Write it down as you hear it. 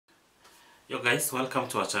Yo guys, welcome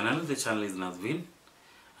to our channel. The channel is Nazvin,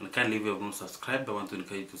 and kindly if you have not subscribed, I want to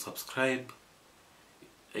encourage you to subscribe.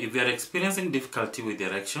 If you are experiencing difficulty with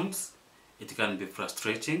erections, it can be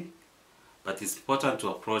frustrating, but it's important to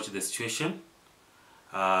approach the situation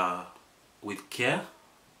with care,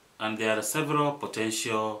 and there are several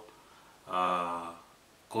potential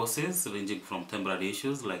causes ranging from temporary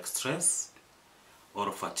issues like stress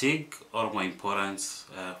or fatigue, or more important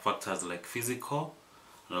factors like physical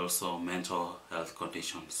and also mental health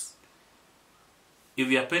conditions. If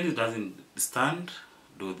your pain doesn't stand,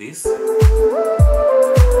 do this.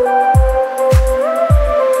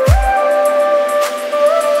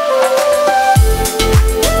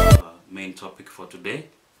 Main topic for today.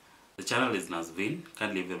 The channel is Nazvin.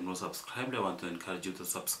 Kindly if you have not subscribed, I want to encourage you to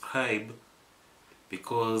subscribe,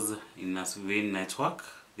 because in Nazvin network,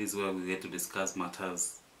 this is where we get to discuss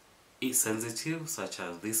matters sensitive such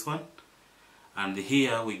as this one. And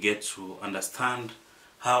here we get to understand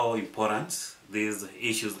how important these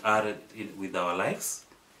issues are with our lives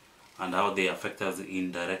and how they affect us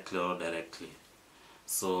indirectly or directly.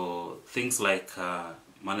 So things like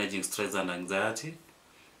managing stress and anxiety,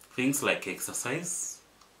 things like exercise,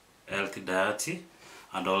 healthy diet,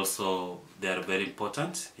 and also they are very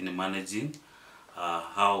important in managing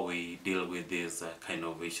how we deal with these kind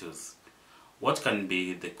of issues. What can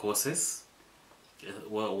be the causes?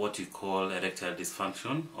 What you call erectile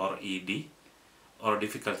dysfunction or ED, or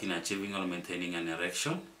difficulty in achieving or maintaining an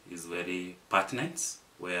erection, is very pertinent,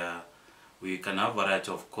 where we can have a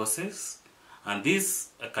variety of causes, and these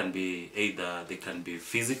can be either they can be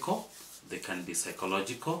physical, they can be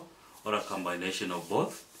psychological, or a combination of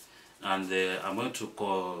both. And I'm going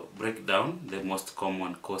to break down the most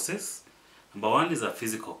common causes. Number one is the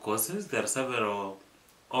physical causes. There are several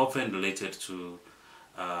often related to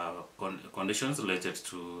conditions related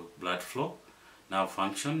to blood flow, nerve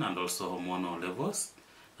function, and also hormonal levels.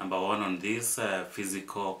 Number one on these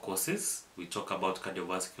physical causes, we talk about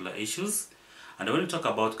cardiovascular issues. And when we talk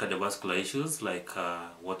about cardiovascular issues like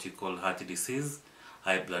what you call heart disease,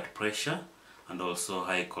 high blood pressure, and also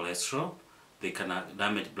high cholesterol, they can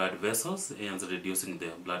damage blood vessels and reducing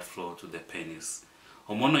the blood flow to the penis.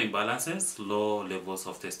 Hormonal imbalances, low levels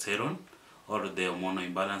of testosterone, or the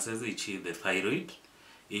hormonal imbalances, which is the thyroid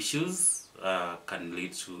issues, can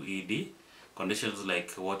lead to ED. Conditions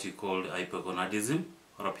like what you call hypogonadism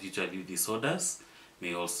or pituitary disorders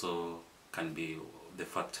can be the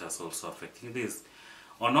factors also affecting this.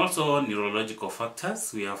 And also neurological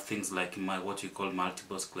factors, we have things like what you call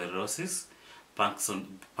multiple sclerosis,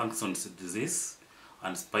 Parkinson's disease,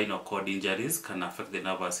 and spinal cord injuries can affect the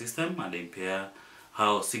nervous system and impair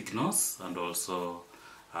how signals and also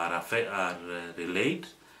are relayed,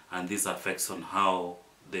 and this affects on how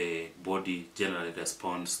the body generally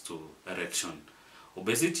responds to erection.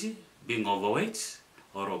 Obesity, being overweight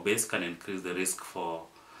or obese, can increase the risk for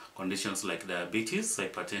conditions like diabetes,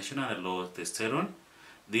 hypertension, and low testosterone.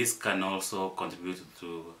 This can also contribute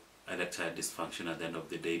to erectile dysfunction at the end of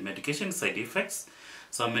the day. Medication side effects.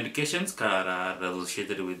 Some medications are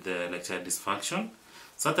associated with the erectile dysfunction.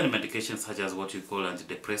 Certain medications such as what you call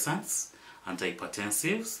antidepressants,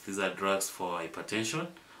 antihypertensives, these are drugs for hypertension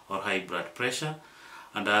or high blood pressure,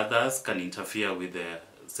 and others can interfere with the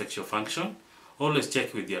sexual function. Always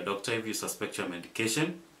check with your doctor if you suspect your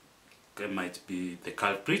medication might be the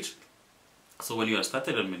culprit. So when you are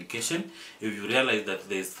started on medication, if you realize that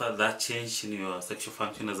there is that change in your sexual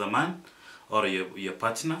function as a man or your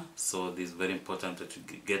partner, so this is very important to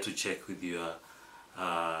get to check with your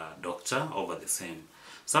doctor over the same.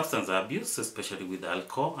 Substance abuse, especially with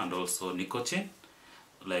alcohol and also nicotine,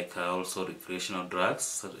 like also recreational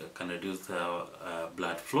drugs, can reduce the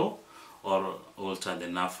blood flow or alter the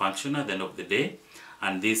nerve function at the end of the day,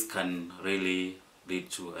 and this can really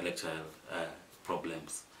lead to erectile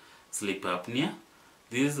problems. Sleep apnea,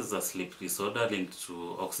 this is a sleep disorder linked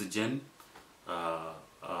to oxygen,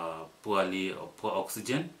 poor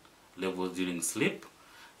oxygen levels during sleep.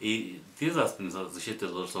 This has been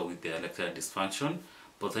associated also with the erectile dysfunction,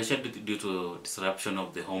 potentially due to disruption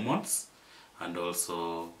of the hormones, and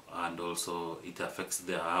also it affects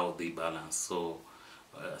how they balance. So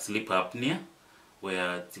sleep apnea,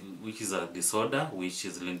 which is a disorder which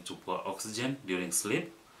is linked to poor oxygen during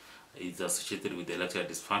sleep, is associated with erectile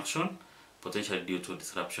dysfunction, potentially due to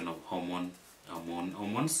disruption of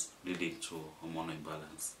hormones leading to hormonal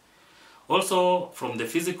imbalance. Also, from the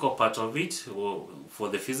physical part of it, for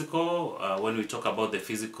the physical, when we talk about the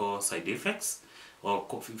physical side effects or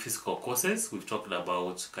physical causes, we've talked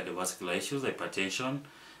about cardiovascular issues, hypertension,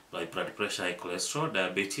 high blood pressure, high cholesterol,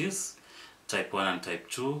 diabetes, type 1 and type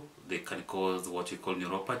 2. They can cause what we call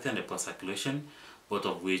neuropathy and hypercirculation, both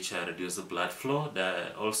of which reduce the blood flow. There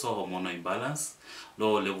are also hormonal imbalance.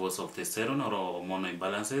 Low levels of testosterone or hormonal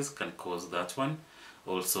imbalances can cause that one.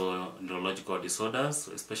 Also neurological disorders,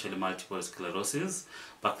 especially multiple sclerosis,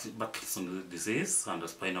 Parkinson's disease, and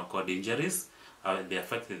spinal cord injuries. They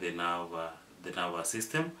affect the nervous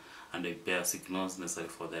system, and they bear signals necessary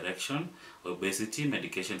for the erection. Obesity,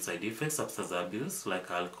 medication side effects, substance abuse like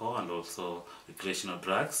alcohol and also recreational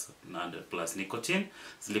drugs, and plus nicotine.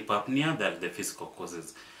 Sleep apnea, that are the physical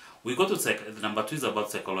causes. We go to number 2 is about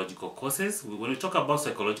psychological causes. When we talk about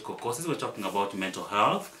psychological causes, we're talking about mental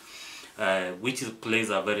health, which plays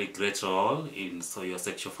a very great role in your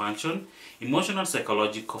sexual function. Emotional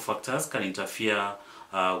psychological factors can interfere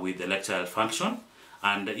with erectile function,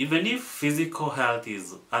 and even if physical health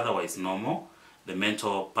is otherwise normal, the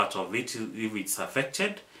mental part of it, if it's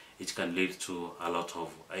affected, it can lead to a lot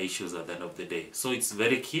of issues at the end of the day. So it's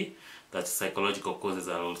very key that psychological causes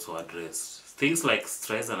are also addressed. Things like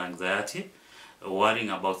stress and anxiety, worrying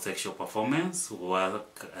about sexual performance,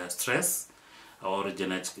 work stress, or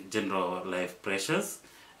general life pressures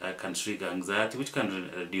can trigger anxiety, which can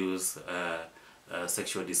reduce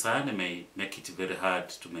sexual desire and may make it very hard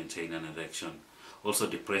to maintain an erection. Also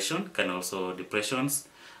depressions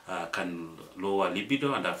can lower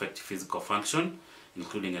libido and affect physical function,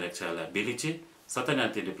 including erectile ability. Certain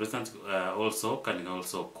antidepressants also can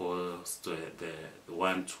cause the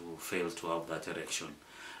one to fail to have that erection.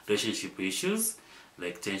 Relationship issues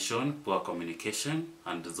like tension, poor communication,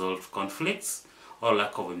 unresolved conflicts, or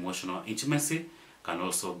lack of emotional intimacy can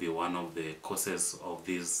also be one of the causes of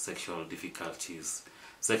these sexual difficulties.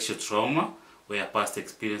 Sexual trauma, where past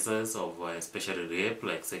experiences of especially rape,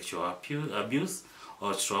 like sexual abuse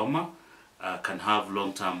or trauma, can have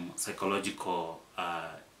long-term psychological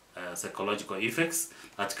effects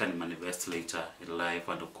that can manifest later in life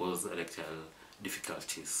and cause erectile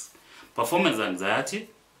difficulties. Performance anxiety,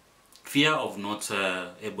 fear of not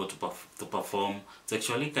able to perform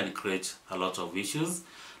sexually, can create a lot of issues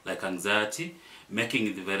like anxiety, making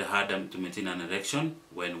it very hard to maintain an erection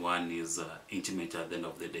when one is intimate at the end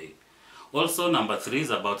of the day. Also, number 3 is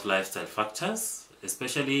about lifestyle factors,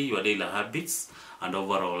 especially your daily habits and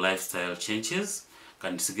overall lifestyle changes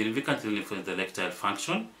can significantly influence the erectile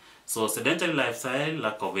function. So sedentary lifestyle,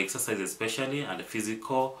 lack of exercise especially, and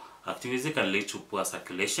physical activity can lead to poor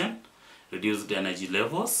circulation, reduced energy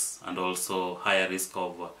levels, and also higher risk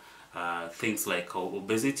of things like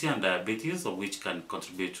obesity and diabetes, of which can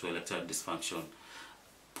contribute to erectile dysfunction.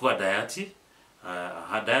 Poor diet,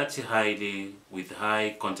 diet with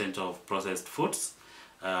high content of processed foods,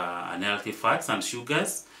 unhealthy fats and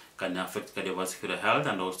sugars can affect cardiovascular health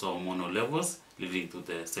and also hormonal levels, leading to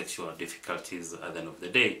the sexual difficulties at the end of the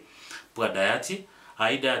day. Poor diet,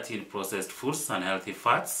 high diet in processed foods, unhealthy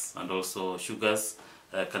fats and also sugars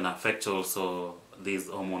can affect also these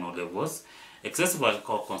hormonal levels. Excessive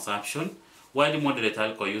alcohol consumption, while moderate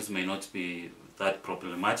alcohol use may not be that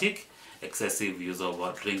problematic, excessive use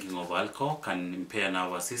of drinking of alcohol can impair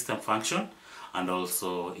nervous system function and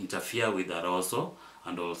also interfere with arousal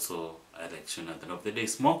and also erection at the end of the day.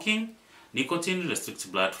 Smoking, nicotine restricts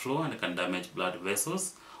blood flow and can damage blood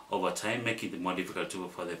vessels over time, making it more difficult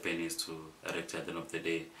for the penis to erect at the end of the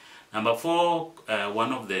day. Number 4,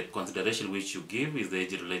 one of the considerations which you give is the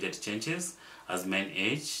age-related changes. As men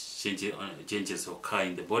age, changes occur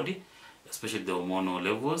in the body, especially the hormonal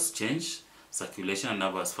levels change. Circulation and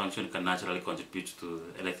nervous function can naturally contribute to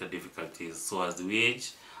erectile difficulties. So as we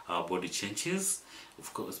age, our body changes,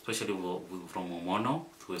 of course, especially from hormonal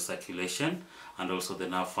to circulation and also the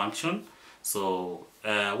nerve function. So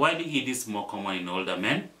while it is more common in older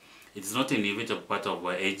men, it is not an inevitable part of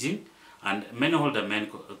aging, and many older men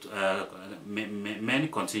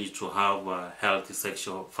continue to have healthy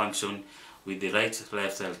sexual function with the right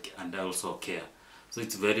lifestyle and also care. So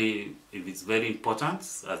it's very important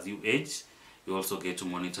as you age. You also get to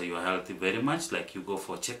monitor your health very much, like you go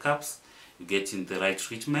for checkups, you get in the right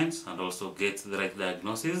treatments and also get the right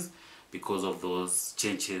diagnosis because of those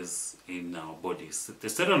changes in our bodies.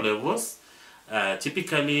 Testosterone levels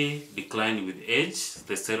typically decline with age.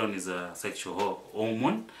 Testosterone is a sexual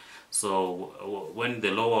hormone, so when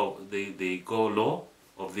they go low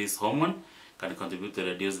of this hormone, can contribute to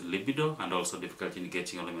reduced libido and also difficulty in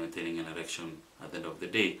getting or maintaining an erection at the end of the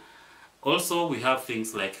day. Also, we have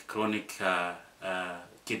things like chronic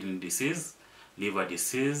kidney disease, liver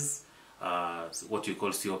disease, what we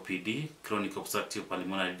call COPD, chronic obstructive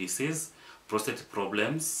pulmonary disease, prostate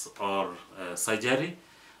problems, or surgery.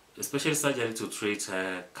 Especially surgery to treat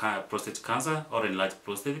prostate cancer or enlarged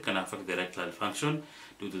prostate can affect the erectile function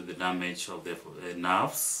due to the damage of the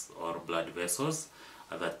nerves or blood vessels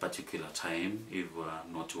at that particular time if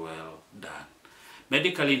not well done.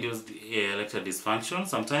 Medically induced erectile dysfunction,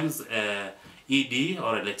 sometimes ED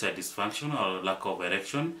or erectile dysfunction or lack of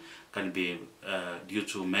erection can be due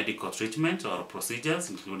to medical treatment or procedures,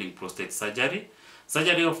 including prostate surgery.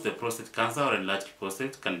 Surgery of the prostate cancer or enlarged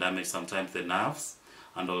prostate can damage sometimes the nerves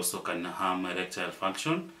and also can harm erectile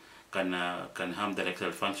function, can harm the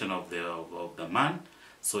erectile function of the man.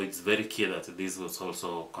 So it's very key that this was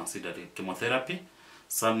also considered chemotherapy.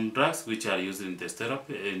 Some drugs which are used in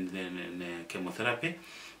chemotherapy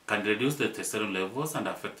can reduce the testosterone levels and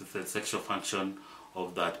affect the sexual function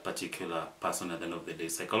of that particular person at the end of the day.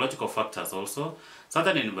 Psychological factors also,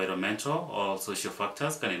 certain environmental or social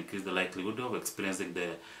factors can increase the likelihood of experiencing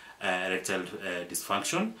the erectile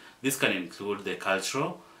dysfunction. This can include the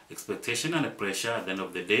cultural expectation and pressure at the end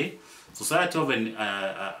of the day. Society often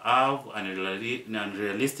have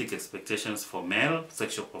unrealistic expectations for male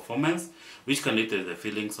sexual performance, which can lead to the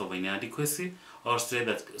feelings of inadequacy or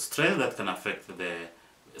stress that can affect the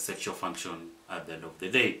sexual function at the end of the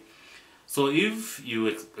day. So if you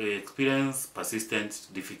experience persistent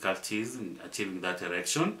difficulties in achieving that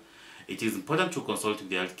erection, it is important to consult with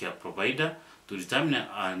the healthcare provider to determine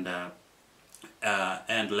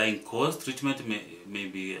underlying cause. Treatment may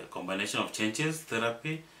be a combination of changes,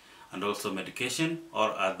 therapy, and also medication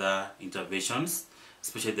or other interventions,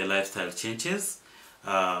 especially the lifestyle changes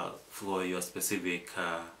for your specific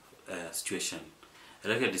situation.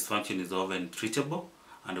 Erectile dysfunction is often treatable,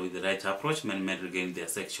 and with the right approach, men may regain their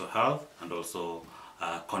sexual health and also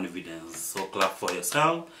confidence. So clap for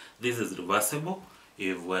yourself. This is reversible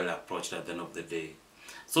if well approached at the end of the day.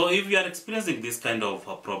 So if you are experiencing this kind of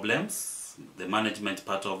problems, the management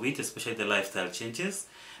part of it, especially the lifestyle changes,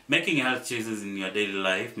 making health choices in your daily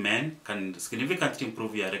life, men, can significantly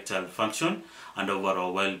improve your erectile function and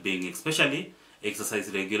overall well-being, especially exercise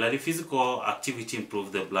regularly. Physical activity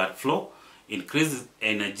improves the blood flow, increases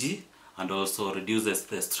energy, and also reduces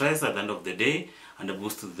the stress at the end of the day and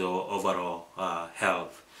boosts the overall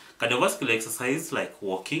health. Cardiovascular exercise like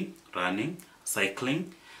walking, running,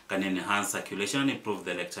 cycling can enhance circulation and improve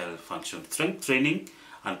the erectile function. Strength training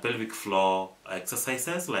and pelvic floor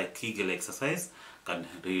exercises like Kegel exercise can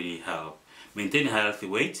really help. Maintain a healthy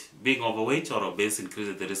weight. Being overweight or obese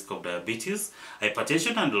increases the risk of diabetes,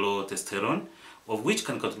 hypertension, and low testosterone, of which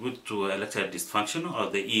can contribute to erectile dysfunction or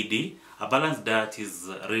the ED. A balanced diet is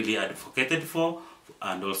really advocated for,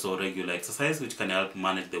 and also regular exercise, which can help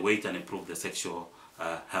manage the weight and improve the sexual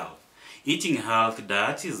health. Eating a healthy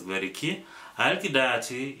diet is very key. A healthy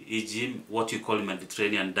diet, e.g. what you call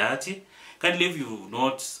Mediterranean diet. Kindly, if you've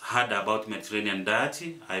not heard about Mediterranean diet,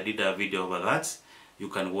 I did a video about that. You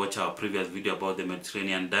can watch our previous video about the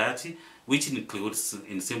Mediterranean diet, which includes,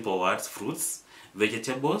 in simple words, fruits,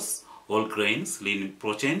 vegetables, whole grains, lean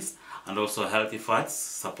proteins, and also healthy fats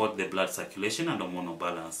support the blood circulation and hormonal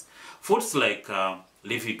balance. Foods like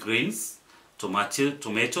leafy greens,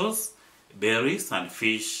 tomatoes, berries, and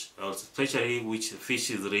fish, especially which fish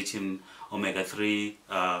is rich in omega-3s,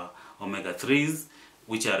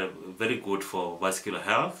 which are very good for vascular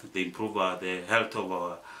health. They improve the health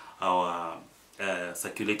of our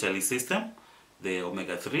circulatory system, the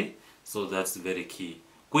omega-3, so that's very key.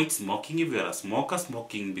 Quit smoking if you are a smoker.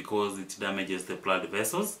 Smoking because it damages the blood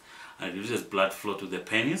vessels and reduces blood flow to the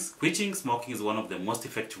penis. Quitting smoking is one of the most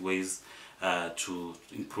effective ways to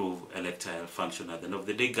improve erectile function at the end of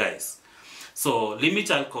the day, guys. So limit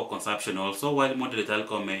alcohol consumption also. While moderate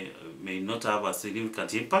alcohol may not have a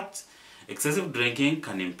significant impact, excessive drinking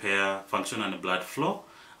can impair function and blood flow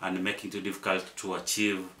and make it difficult to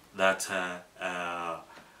achieve that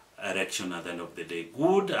erection at the end of the day.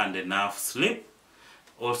 Good and enough sleep.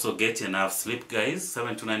 Also get enough sleep, guys.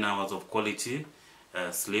 7 to 9 hours of quality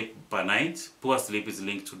sleep per night. Poor sleep is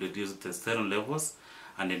linked to reduced testosterone levels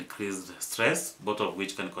and increased stress, both of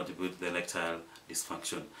which can contribute to the erectile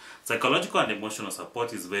dysfunction. Psychological and emotional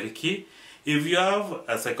support is very key. If you have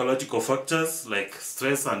psychological factors like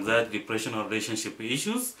stress, anxiety, depression, or relationship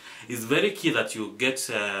issues, it's very key that you get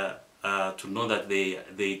to know that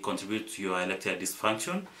they contribute to your erectile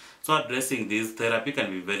dysfunction. So addressing this therapy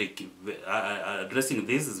can be very key. Addressing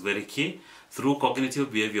this is very key through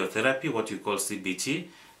cognitive behavioral therapy, what you call CBT,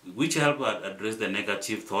 which help address the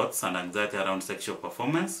negative thoughts and anxiety around sexual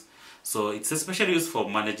performance. So it's especially used for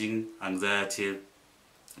managing anxiety,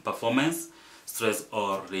 performance, stress,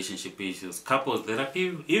 or relationship issues. Couples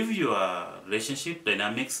therapy, if your relationship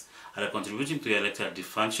dynamics are contributing to erectile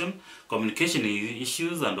dysfunction, communication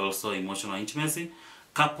issues, and also emotional intimacy,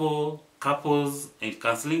 couples in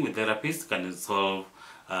counseling with therapists can solve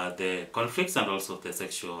the conflicts and also the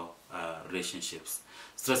sexual relationships.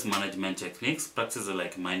 Stress management techniques, practices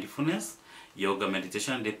like mindfulness, yoga,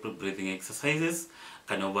 meditation, deep breathing exercises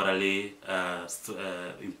can overall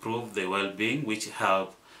improve the well-being, which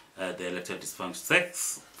help the erectile dysfunction.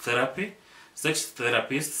 Sex therapy. Sex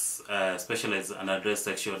therapists specialize and address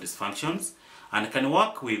sexual dysfunctions and can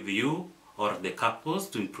work with you or the couples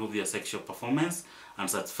to improve their sexual performance and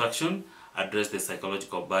satisfaction, address the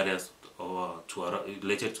psychological barriers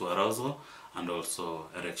related to arousal and also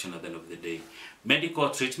erection at the end of the day. Medical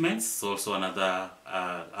treatments is also another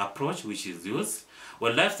approach which is used.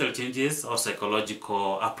 Well, lifestyle changes or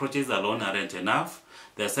psychological approaches alone aren't enough.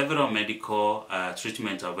 There are several medical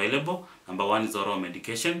treatments available. Number one is oral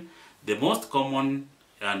medication. The most common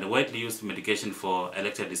and widely used medication for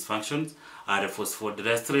erectile dysfunctions are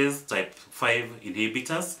phosphodiesterase type 5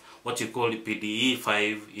 inhibitors, what you call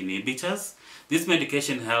PDE5 inhibitors. This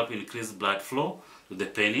medication help increase blood flow to the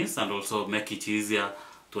penis and also make it easier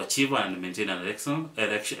to achieve and maintain an erection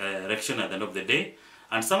at the end of the day.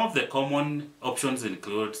 And some of the common options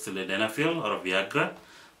include sildenafil or Viagra,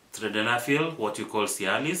 sildenafil, what you call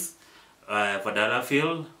Cialis,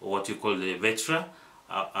 Vardenafil, what you call Vetra,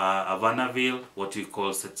 Avanavil, what we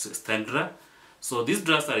call Stendra. So these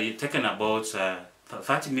drugs are taken about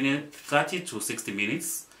 30 to 60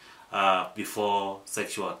 minutes before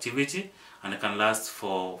sexual activity, and it can last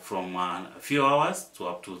from a few hours to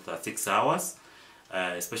up to 36 hours.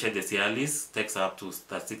 Especially the Cialis takes up to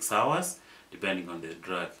 36 hours depending on the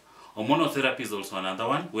drug. Hormonal therapy is also another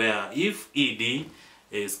one, where if ED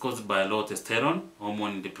is caused by low testosterone,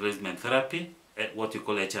 hormone replacement therapy, what you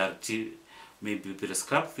call HRT, may be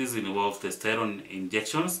prescribed. This involves testosterone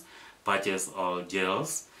injections, patches or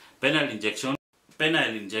gels. Penile injections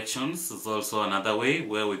is also another way,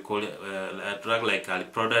 where we call a drug like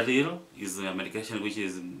aliprodadil is a medication which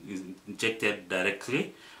is injected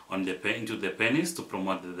directly on into the penis to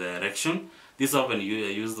promote the erection. This often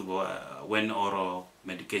used when oral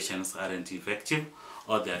medications aren't effective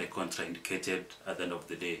or they are contraindicated at the end of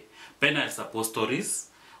the day. Penile suppositories,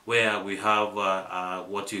 where we have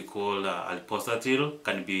what you call alpostatil,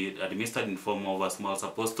 can be administered in form of a small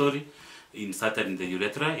suppository inserted in the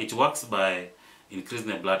urethra. It works by increasing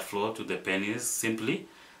the blood flow to the penis simply.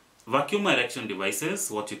 Vacuum erection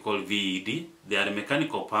devices, what you call VED, they are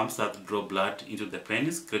mechanical pumps that draw blood into the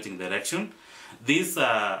penis, creating the erection. These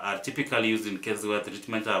are typically used in cases where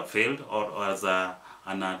treatment have failed or as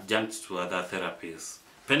an adjunct to other therapies.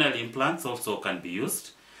 Penile implants also can be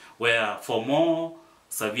used, where for more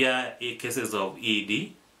severe cases of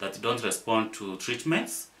ED that don't respond to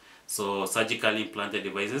treatments, so surgically implanted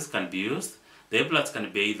devices can be used. The implants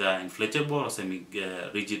can be either inflatable or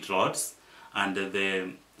semi-rigid rods, and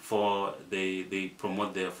they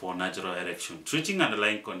promote for natural erection. Treating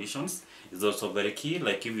underlying conditions is also very key,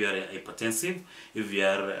 like if you are hypertensive, if you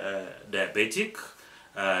are diabetic,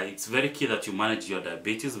 it's very key that you manage your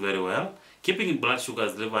diabetes very well. Keeping blood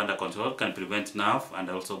sugars level under control can prevent nerve and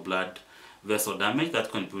also blood vessel damage that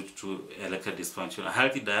contribute to erectile dysfunction. A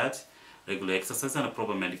healthy diet, regular exercise, and a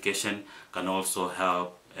proper medication can also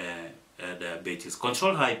help diabetes.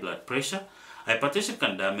 Control high blood pressure. Hypertension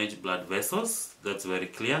can damage blood vessels, that's very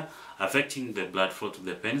clear, affecting the blood flow to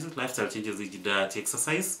the penis. Lifestyle changes, e.g. diet,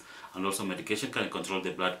 exercise, and also medication can control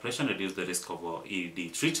the blood pressure and reduce the risk of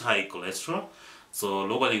ED. Treat high cholesterol, so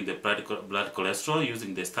lowering the blood cholesterol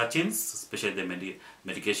using the statins, especially the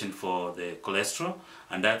medication for the cholesterol,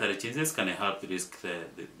 and dietary changes can help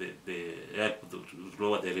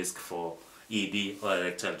lower the risk for ED or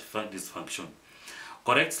erectile dysfunction.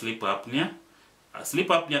 Correct sleep apnea. Sleep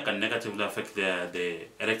apnea can negatively affect the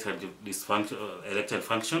erectile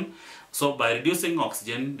function. So by reducing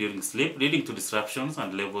oxygen during sleep, leading to disruptions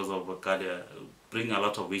and levels of bring a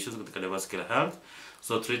lot of issues with cardiovascular health.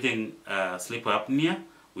 So treating sleep apnea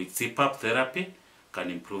with CPAP therapy can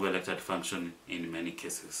improve erectile function in many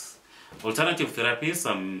cases. Alternative therapies,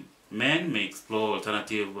 some men may explore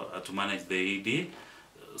alternative to manage the ED.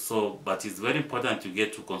 But it's very important to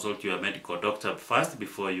get to consult your medical doctor first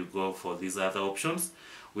before you go for these other options.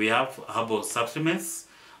 We have herbal supplements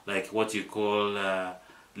like what you call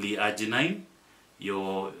L-arginine,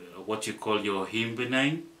 what you call your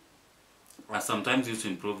hembenine, are sometimes used to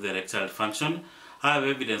improve the erectile function. I have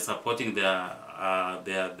evidence supporting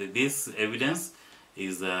this evidence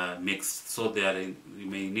is mixed, so you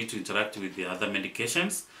may need to interact with the other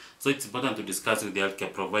medications. So it's important to discuss with the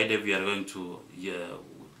healthcare provider if you are going to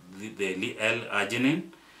the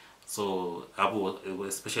L-arginine, so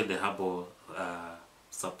especially the herbal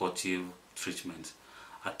supportive treatment.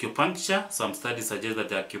 Acupuncture, some studies suggest that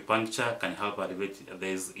the acupuncture can help alleviate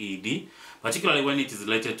this ED, particularly when it is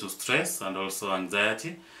related to stress and also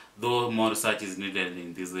anxiety, though more research is needed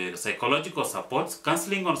in this area. Psychological support,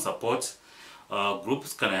 counseling or support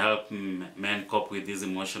Groups can help men cope with this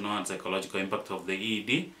emotional and psychological impact of the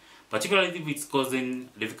ED, particularly if it's causing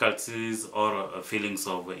difficulties or feelings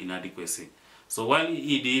of inadequacy. So while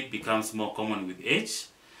ED becomes more common with age,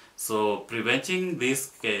 so preventing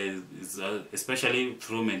this is especially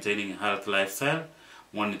through maintaining a healthy lifestyle,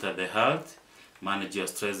 monitor the health, manage your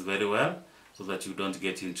stress very well, so that you don't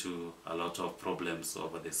get into a lot of problems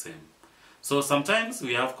over the same. So sometimes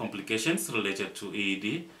we have complications related to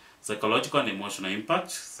ED, psychological and emotional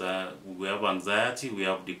impacts. We have anxiety, we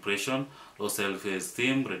have depression, low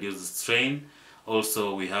self-esteem, reduced strain.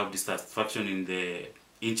 Also, we have dissatisfaction in the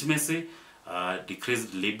intimacy,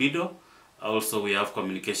 decreased libido. Also, we have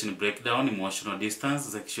communication breakdown, emotional distance,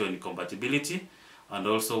 sexual incompatibility. And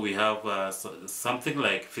also, we have something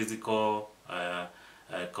like physical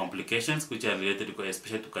complications, which are related to,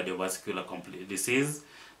 especially to cardiovascular disease.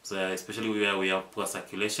 So especially where we have poor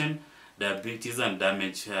circulation. Diabetes and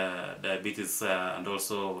damage, and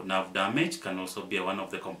also nerve damage can also be one of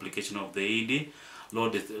the complications of the ED. Low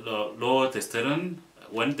testosterone.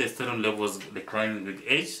 When testosterone levels decline with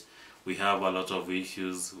age, we have a lot of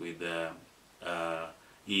issues with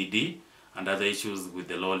ED and other issues with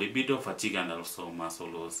the low libido, fatigue, and also muscle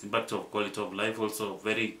loss. Impact of quality of life also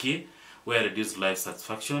very key, where reduced life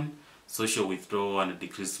satisfaction, social withdrawal, and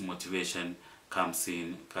decreased motivation comes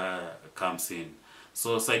in.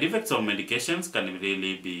 So side effects of medications can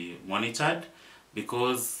really be monitored,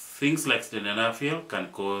 because things like sildenafil can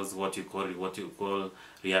cause what you call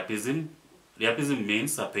rhiapism. Rhiapism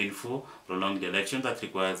means a painful, prolonged erection that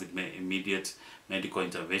requires immediate medical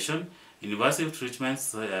intervention. Invasive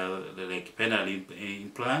treatments like penile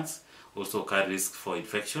implants also carry risk for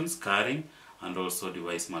infections, scarring, and also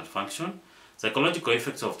device malfunction. Psychological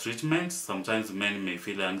effects of treatments. Sometimes men may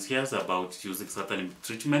feel anxious about using certain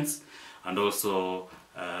treatments, and also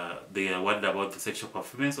they are worried about the sexual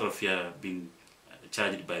performance or fear being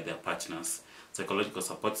charged by their partners. Psychological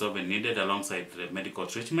support is often needed alongside the medical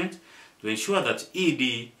treatment to ensure that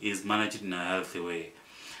ED is managed in a healthy way.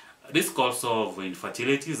 Risk also of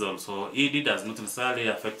infertility is also, ED does not necessarily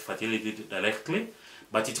affect fertility directly,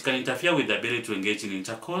 but it can interfere with the ability to engage in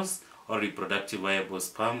intercourse or reproductive viable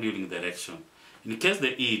sperm during the erection. In case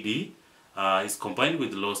the ED is combined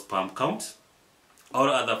with low sperm count or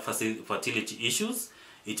other fertility issues,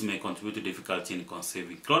 it may contribute to difficulty in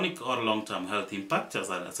conceiving. Chronic or long-term health impact as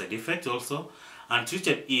a side effect also.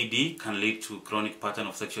 Untreated ED can lead to chronic pattern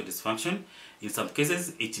of sexual dysfunction. In some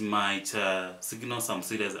cases, it might signal some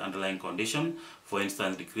serious underlying condition, for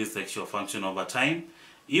instance, decreased sexual function over time.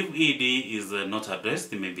 If ED is not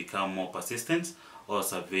addressed, it may become more persistent or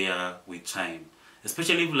severe with time,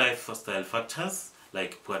 especially if lifestyle factors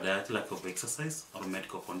like poor diet, lack of exercise, or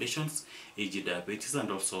medical conditions, e.g. diabetes and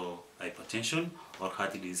also hypertension or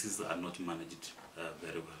heart disease are not managed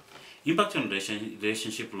very well. Impact on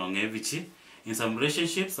relationship longevity. In some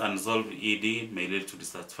relationships, unresolved ED may lead to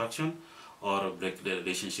dissatisfaction or the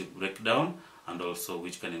relationship breakdown, and also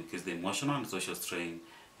which can increase the emotional and social strain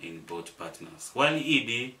in both partners. While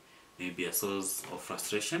ED may be a source of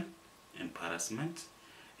frustration and embarrassment,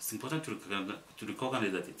 it's important to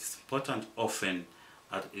recognize that it is important often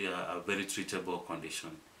at a very treatable condition.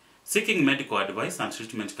 Seeking medical advice and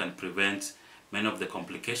treatment can prevent many of the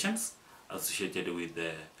complications associated with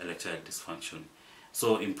the erectile dysfunction.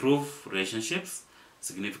 So improve relationships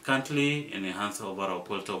significantly and enhance overall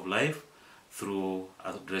quality of life through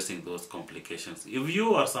addressing those complications. If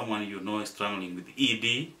you or someone you know is struggling with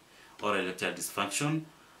ED or erectile dysfunction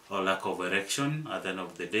or lack of erection, at the end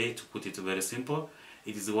of the day, to put it very simple,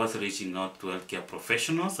 it is worth reaching out to healthcare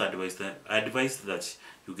professionals. I advise that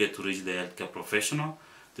you get to reach the healthcare professional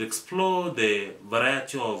to explore the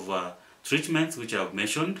variety of treatments which I have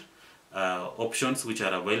mentioned, options which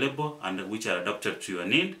are available and which are adapted to your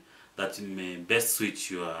need, that may best suit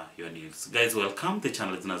your needs. Guys, welcome. The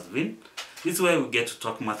channel is Nazvin. This is where we get to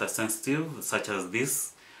talk matter sensitive such as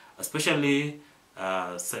this, especially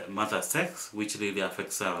matter sex, which really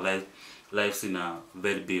affects our lives in a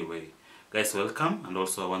very big way. Guys, welcome, and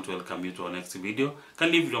also I want to welcome you to our next video.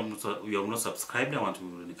 Kindly, if you have not subscribed, I want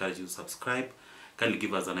to encourage you to subscribe. Kindly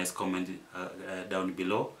give us a nice comment down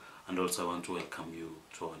below, and also I want to welcome you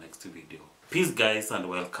to our next video. Peace, guys, and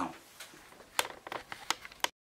welcome.